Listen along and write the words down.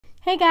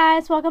Hey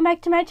guys, welcome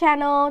back to my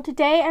channel.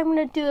 Today I'm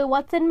going to do a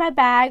what's in my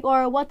bag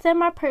or what's in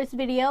my purse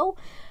video.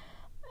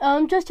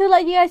 Just to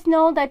let you guys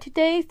know that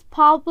today's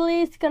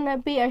probably is going to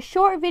be a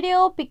short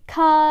video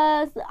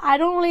because I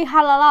don't really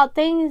have a lot of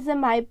things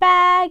in my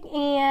bag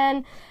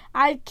and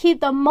I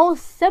keep the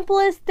most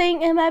simplest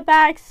thing in my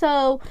bag.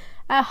 So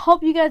I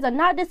hope you guys are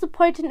not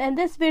disappointed in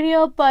this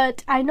video,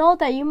 but I know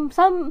that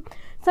some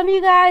of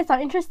you guys are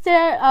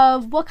interested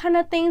of what kind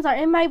of things are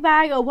in my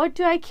bag or what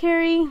do I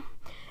carry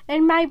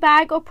in my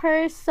bag or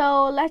purse.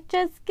 So let's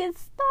just get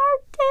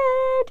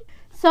started.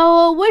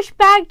 So which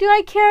bag do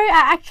I carry?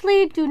 I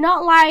actually do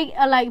not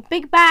like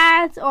big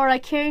bags or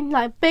like carrying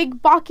like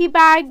big bulky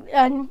bag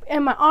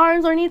in my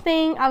arms or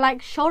anything. I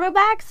like shoulder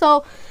bags.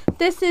 So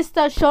this is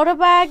the shoulder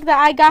bag that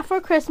I got for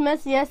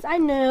Christmas. Yes, I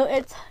know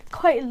it's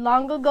quite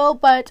long ago,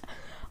 but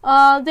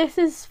this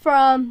is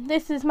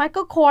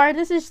Michael Kors.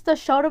 This is the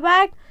shoulder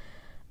bag.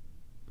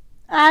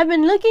 I've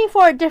been looking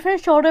for a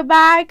different shoulder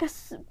bag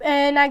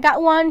and I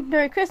got one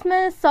during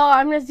Christmas, so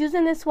I'm just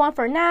using this one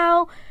for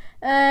now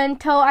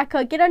until I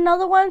could get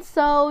another one.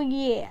 So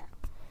yeah,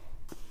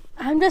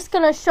 I'm just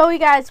gonna show you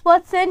guys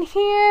what's in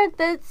here.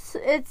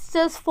 It's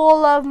just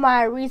full of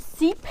my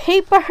receipt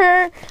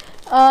paper.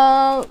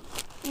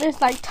 There's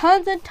like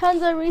tons and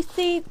tons of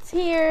receipts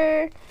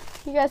here.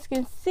 You guys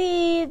can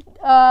see.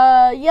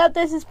 Yeah,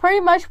 this is pretty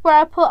much where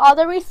I put all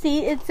the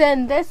receipts. It's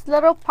in this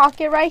little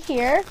pocket right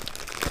here.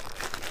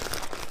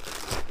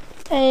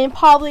 And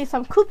probably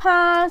some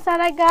coupons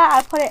that I got.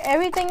 I put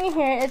everything in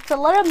here. It's a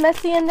little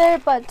messy in there,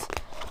 but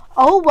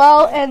oh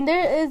well. And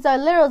there is a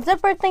little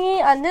zipper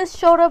thingy on this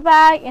shoulder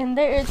bag, and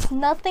there is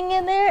nothing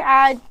in there.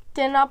 I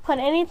did not put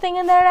anything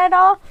in there at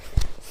all.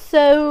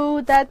 So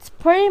that's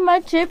pretty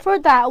much it for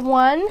that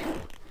one.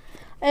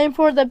 And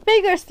for the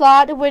bigger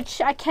slot,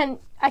 which I can't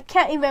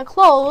even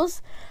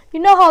close. You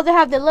know how they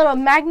have the little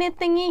magnet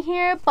thingy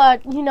here,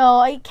 but you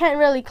know I can't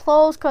really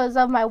close because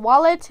of my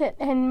wallet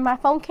and my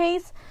phone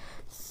case.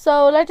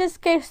 So let's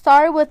just get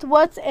started with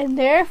what's in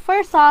there.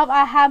 First off,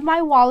 I have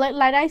my wallet.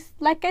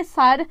 Like I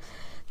said,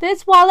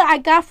 this wallet I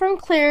got from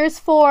Claire's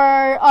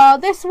for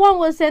this one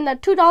was in the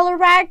 $2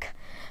 rack.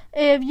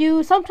 If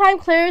you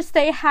sometimes Claire's,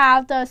 they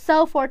have the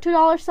sale for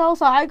 $2 sale,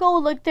 so I go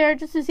look there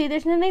just to see if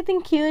there's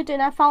anything cute,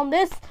 and I found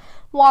this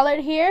wallet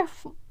here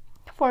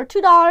for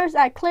 $2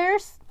 at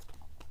Claire's.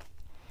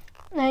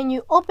 And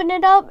you open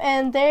it up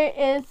and there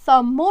is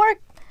some more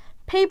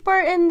paper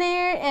in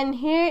there, and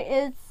here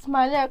is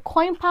my little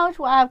coin pouch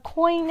where I have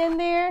coin in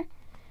there.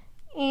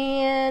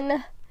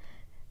 And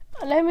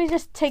let me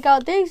just take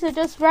out these. Are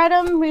just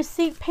random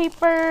receipt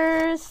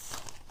papers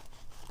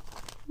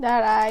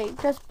that I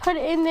just put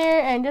in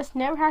there and just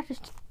never have to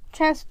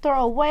chance to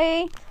throw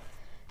away.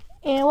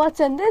 And what's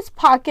in this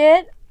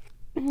pocket?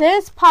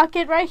 This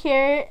pocket right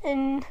here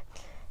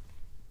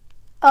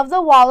of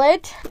the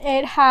wallet,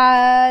 it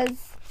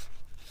has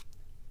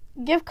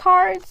gift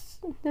cards.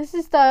 This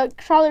is the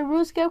Charlotte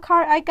Russe gift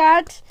card I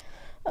got,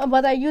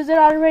 but I use it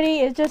already.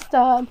 It's just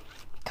the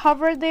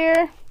cover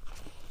there.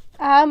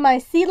 I have my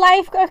Sea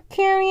Life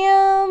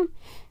aquarium.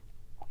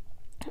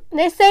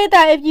 They say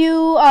that if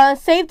you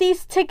save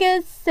these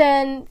tickets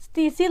and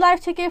the Sea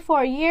Life ticket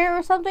for a year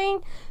or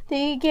something,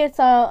 then you get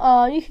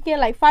you could get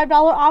like $5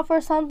 off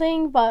or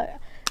something. But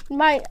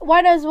might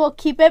as well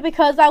keep it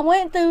because I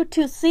went through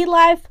to Sea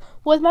Life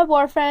with my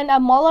boyfriend at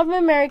Mall of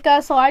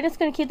America, so I'm just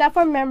gonna keep that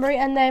for memory.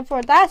 And then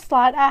for that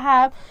slot, I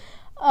have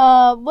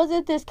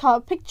what's this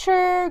called?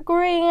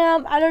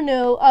 Pictogram, I don't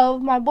know,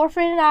 of my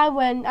boyfriend and I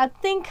when I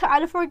think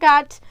I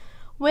forgot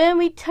when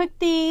we took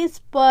these,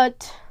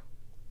 but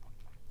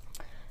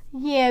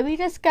yeah, we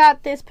just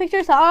got this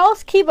picture. So I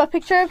always keep a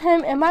picture of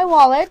him in my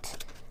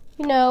wallet,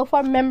 you know,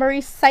 for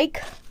memory's sake.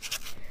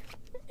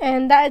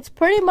 And that's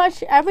pretty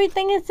much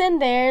everything is in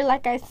there,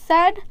 like I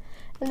said.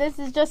 And this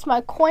is just my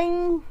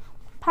coin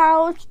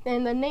pouch,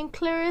 and the name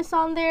Claire is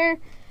on there.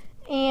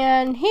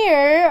 And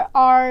here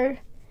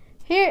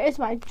is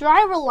my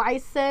driver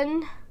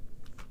license.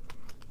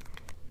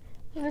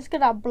 I'm just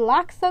gonna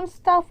block some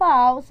stuff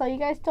out so you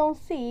guys don't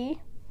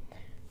see.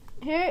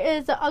 Here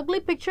is an ugly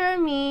picture of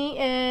me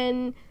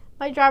and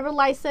my driver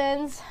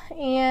license.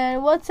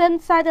 And what's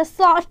inside the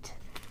slot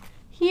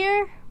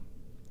here?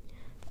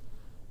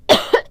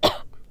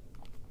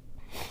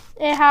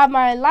 It have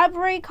my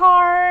library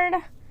card.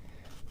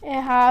 It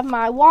have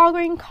my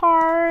Walgreens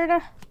card,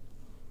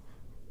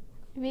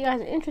 if you guys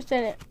are interested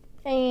in it.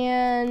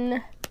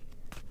 And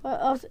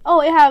what else? Oh,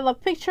 it have a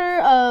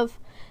picture of,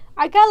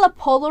 I got a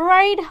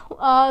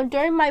Polaroid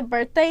during my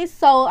birthday,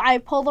 so I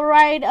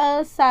Polaroid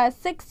us at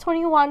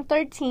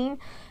 6/21/13,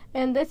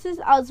 and this is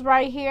us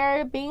right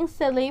here being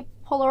silly,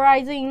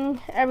 polarizing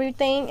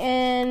everything.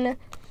 And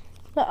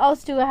what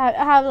else do I have?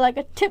 I have like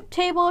a tip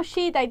table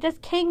sheet that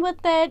just came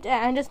with it,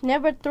 and I just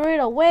never threw it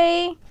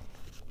away.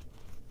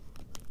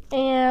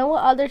 And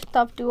what other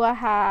stuff do I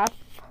have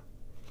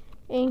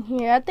in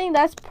here? I think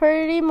that's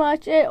pretty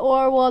much it.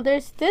 Or, well,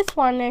 there's this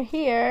one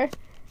here.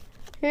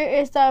 Here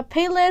is the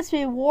Payless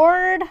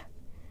reward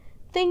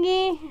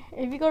thingy.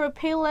 If you go to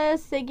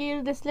Payless, they give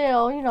you this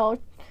little, you know,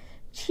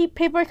 cheap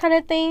paper kind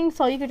of thing,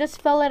 so you can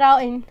just fill it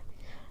out and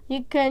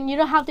you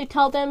don't have to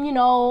tell them, you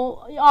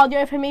know, all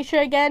your information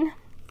again.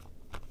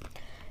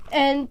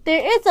 And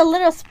there is a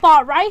little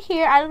spot right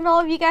here. I don't know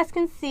if you guys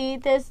can see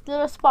this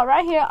little spot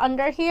right here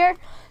under here.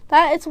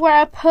 That is where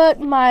I put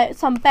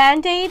some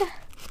Band-Aid.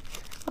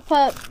 I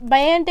put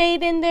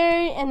Band-Aid in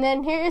there, and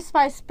then here is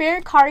my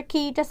spare car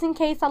key just in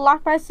case I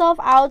lock myself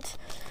out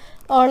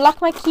or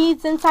lock my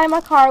keys inside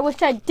my car,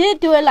 which I did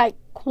do it like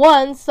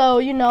once, so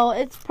you know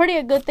it's pretty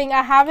a good thing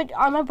I have it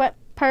on my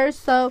purse.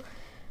 So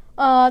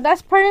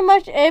that's pretty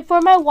much it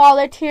for my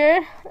wallet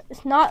here.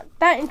 It's not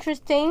that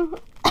interesting.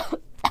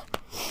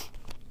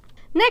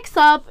 Next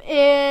up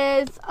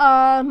is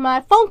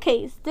my phone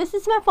case. This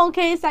is my phone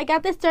case. I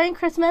got this during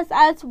Christmas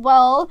as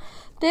well.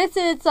 This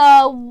is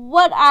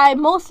what I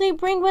mostly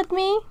bring with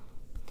me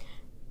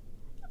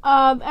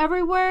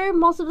everywhere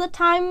most of the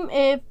time.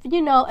 If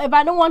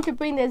I don't want to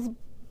bring this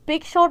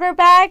big shoulder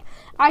bag,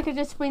 I could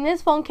just bring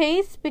this phone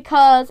case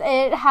because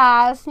it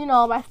has, you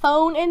know, my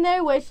phone in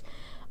there, which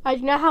I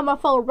do not have my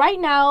phone right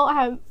now.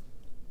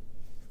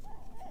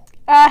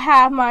 I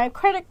have my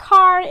credit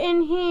card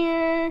in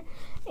here,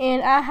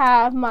 and I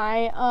have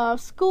my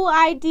school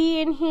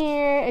ID in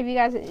here. If you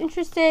guys are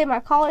interested, my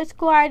college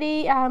school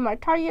ID. I have my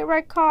Target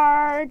Red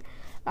card.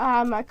 I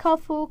have my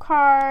Kung-Fu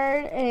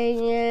card,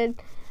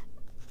 and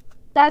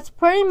that's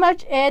pretty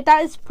much it.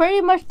 That is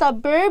pretty much the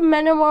bare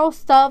minimum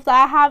stuff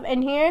that I have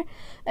in here.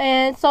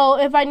 And so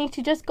if I need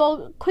to just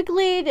go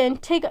quickly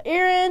and take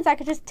errands, I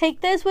could just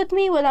take this with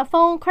me with my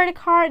phone, credit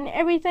card, and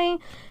everything.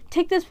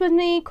 Take this with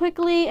me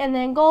quickly and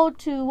then go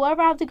to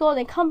wherever I have to go and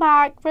then come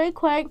back very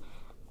quick.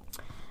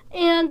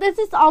 And this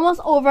is almost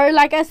over,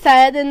 like I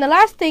said. And the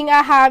last thing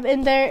I have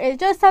in there is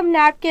just some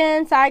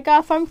napkins I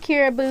got from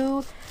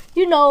Caribou.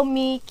 You know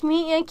me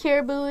and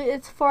Caribou,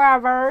 it's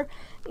forever.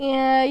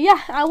 And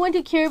yeah, I went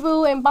to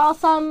Caribou and bought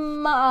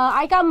some.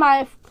 I got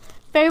my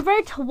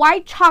favorite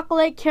white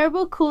chocolate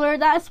Caribou cooler.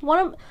 That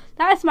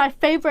is my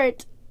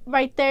favorite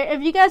right there.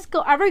 If you guys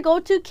ever go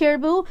to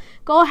Caribou,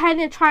 go ahead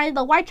and try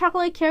the white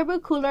chocolate Caribou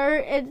cooler.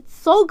 It's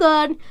so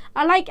good.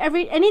 I like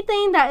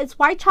anything that is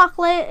white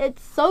chocolate.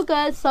 It's so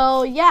good.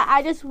 So yeah,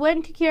 I just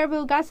went to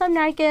Caribou, got some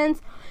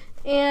napkins,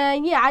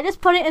 and yeah, I just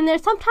put it in there.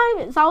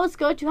 Sometimes it's always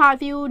good to have a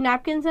few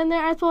napkins in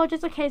there as well,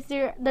 just in case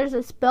there's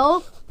a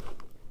spill.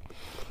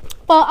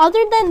 But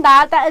other than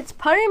that, that is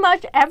pretty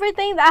much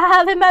everything that I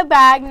have in my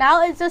bag.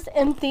 Now it's just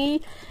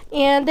empty.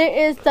 And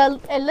there is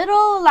a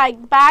little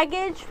like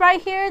baggage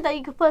right here that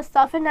you can put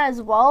stuff in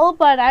as well.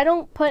 But I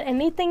don't put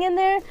anything in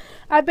there.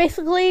 I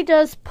basically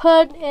just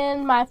put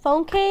in my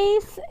phone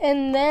case,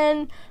 and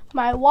then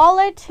my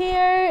wallet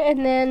here,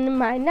 and then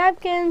my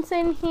napkins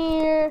in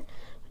here.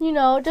 You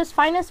know, just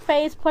find a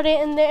space, put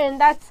it in there. And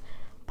that's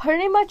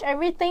pretty much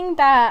everything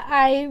that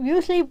I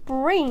usually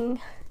bring.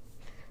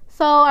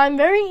 So I'm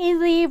very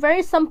easy,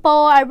 very simple.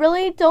 I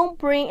really don't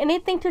bring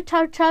anything to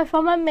touch up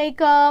for my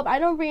makeup. I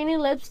don't bring any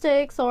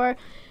lipsticks, or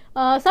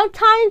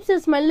sometimes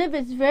since my lip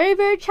is very,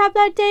 very chapped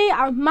that day,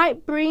 I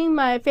might bring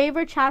my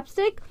favorite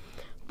chapstick.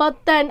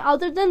 But then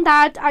other than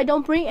that, I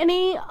don't bring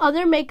any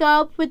other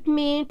makeup with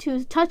me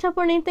to touch up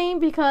or anything,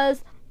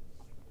 because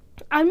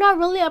I'm not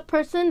really a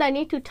person that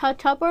need to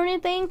touch up or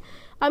anything.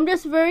 I'm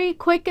just very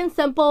quick and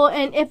simple.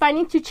 And if I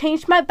need to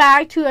change my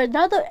bag to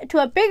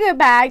a bigger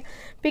bag,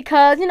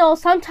 because you know,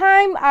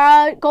 sometimes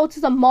I go to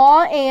the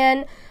mall, and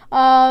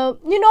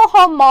you know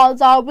how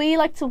malls are. We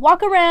like to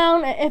walk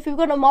around, and if we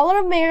go to Mall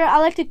of America, I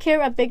like to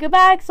carry a bigger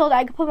bag so that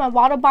I can put my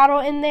water bottle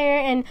in there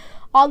and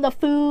all the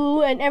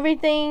food and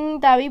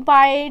everything that we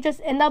buy just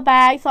in the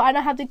bag, so I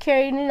don't have to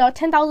carry, you know,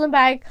 10,000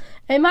 bags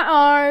in my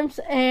arms.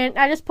 And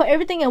I just put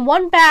everything in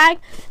one bag,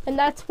 and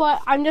that's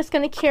what I'm just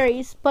gonna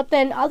carry. But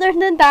then other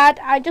than that,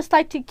 I just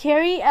like to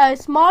carry a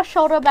small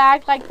shoulder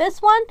bag like this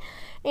one,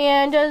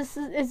 and just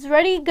it's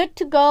ready, good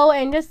to go,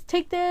 and just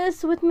take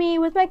this with me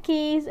with my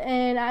keys,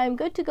 and I'm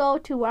good to go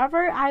to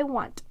wherever I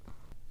want.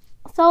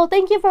 So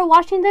thank you for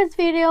watching this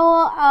video.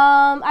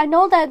 I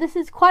know that this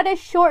is quite a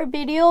short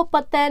video,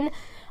 but then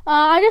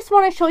I just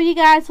want to show you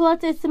guys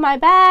what is in my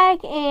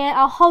bag, and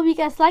I hope you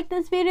guys like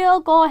this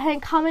video. Go ahead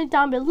and comment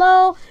down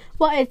below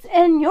what is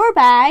in your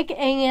bag,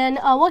 and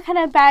what kind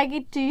of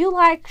bag do you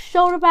like,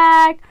 shoulder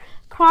bag,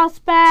 cross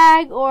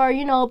bag, or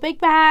you know, big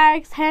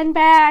bags,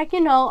 handbag,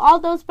 you know, all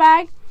those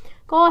bags.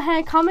 Go ahead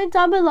and comment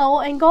down below,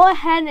 and go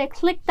ahead and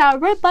click that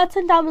red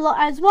button down below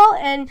as well,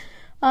 and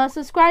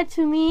subscribe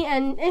to me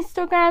on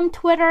Instagram,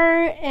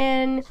 Twitter,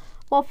 and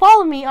well,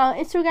 follow me on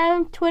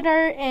Instagram,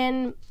 Twitter,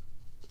 and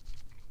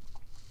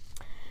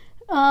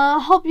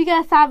hope you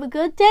guys have a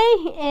good day,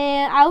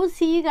 and I will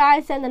see you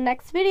guys in the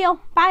next video.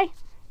 Bye.